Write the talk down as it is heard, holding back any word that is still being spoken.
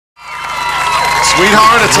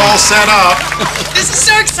Sweetheart, it's all set up. This is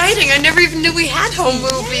so exciting. I never even knew we had home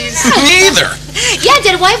movies. Me either. Yeah,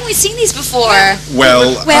 Dad, why haven't we seen these before?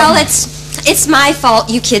 Well, It's my fault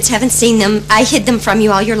you kids haven't seen them. I hid them from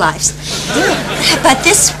you all your lives. But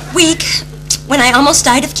this week, when I almost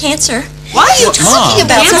died of cancer... Why are you talking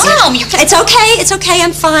about Mom? It's okay,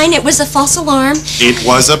 I'm fine. It was a false alarm. it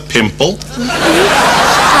was a pimple.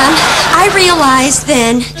 I realized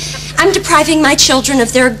then I'm depriving my children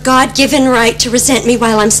of their God-given right to resent me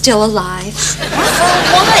while I'm still alive.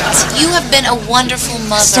 What? You have been a wonderful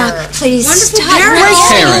mother. Stop, please. Wonderful Stop.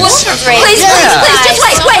 parents. No. Great. Please, Yeah. just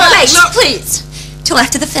wait, please. Till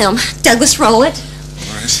after the film. Douglas, roll it.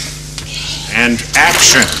 And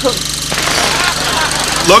action.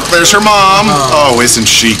 Look, there's her mom. Oh, isn't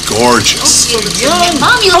she gorgeous?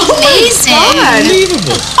 Mom, you look amazing.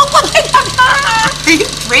 Unbelievable. Are you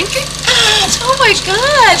drinking? Oh my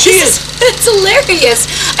God. It's hilarious.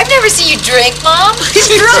 I've never seen you drink, Mom. She's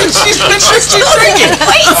drunk. She's drinking.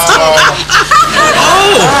 Wait.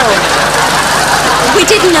 We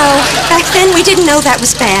didn't know. Back then, we didn't know that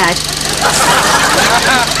was bad.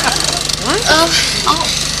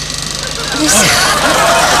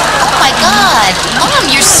 Oh my God. Mom,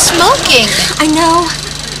 you're smoking. I know.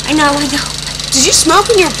 Did you smoke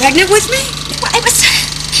when you were pregnant with me?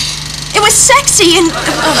 It was sexy, and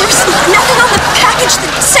there was nothing on the package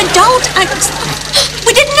that said don't.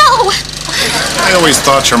 We didn't know. I always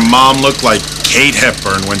thought your mom looked like Kate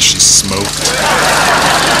Hepburn when she smoked.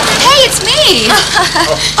 Hey, it's me.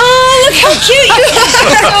 Oh, look how cute you are.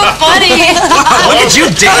 So funny. Wow, look at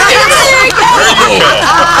you, Dad.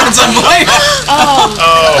 It's a Oh,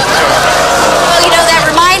 you know, that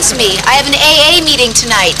reminds me. I have an AA meeting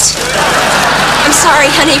tonight. I'm sorry,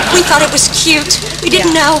 honey. We thought it was cute. We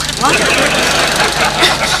didn't know.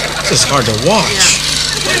 This is hard to watch.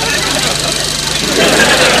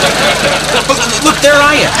 Look, there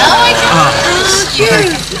I am. Oh my God. Cute.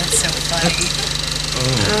 That's so funny.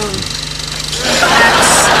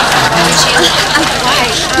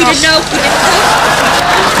 We didn't know.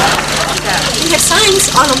 We had signs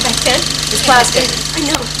on them back then. It's plastic. I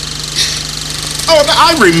know. Oh,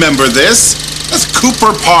 I remember this. That's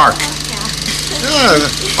Cooper Park. Yeah.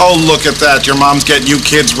 Oh, look at that. Your mom's getting you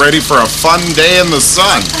kids ready for a fun day in the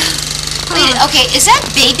sun. Wait, okay, is that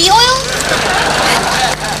baby oil?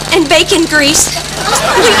 And bacon grease.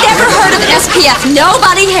 We never heard of SPF.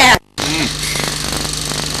 Nobody had.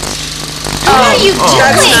 What are you doing?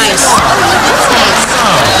 That's nice.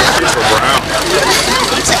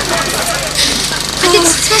 It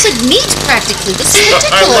smells like meat practically. This is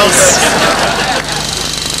I love ridiculous.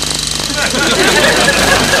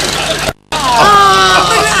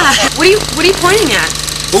 What are you pointing at?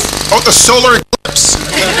 Oh, the solar eclipse.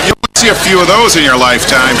 You'll see a few of those in your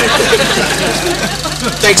lifetime.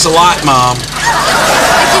 Thanks a lot, Mom.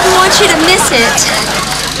 I didn't want you to miss it.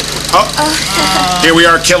 Here we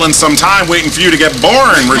are killing some time waiting for you to get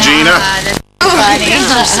born, Regina.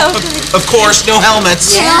 You're so good. Of course, no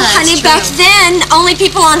helmets. Yeah. Well, honey, that's back then, only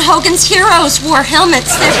people on Hogan's Heroes wore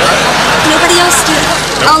helmets. Nobody else did.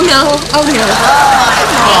 Oh, no. Oh, no.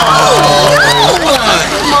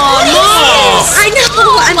 I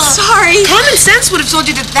know. I'm sorry. Common sense would have told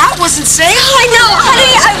you that wasn't safe. I know,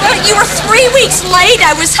 honey. You were 3 weeks late.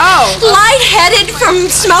 I was lightheaded from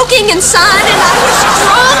smoking and sun, and I was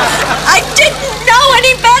drunk. I didn't know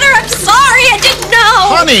any better. I'm sorry. I didn't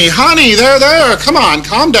know. Honey, there. Come on,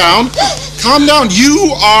 calm down. Calm down.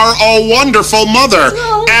 You are a wonderful mother,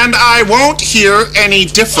 and I won't hear any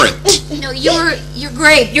different. No, you're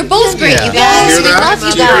great. You're both great, you guys. Hear We that? love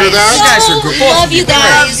you Do you hear guys. that? You guys are great. Love you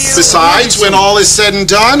guys. Besides, when all is said and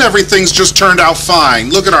done, everything's just turned out fine.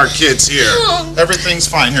 Look at our kids here. Everything's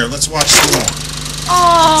fine. Here, let's watch some more.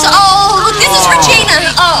 Oh, this is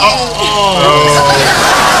Regina.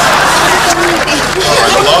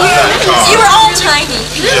 I love that car. You were all tiny.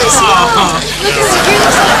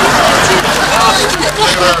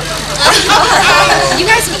 You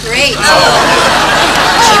guys are great.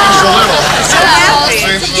 She's a little.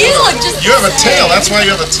 You look just... You have a tail. That's why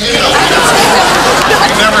you have a tail. You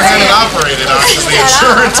never had it operated on the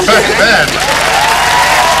insurance back then.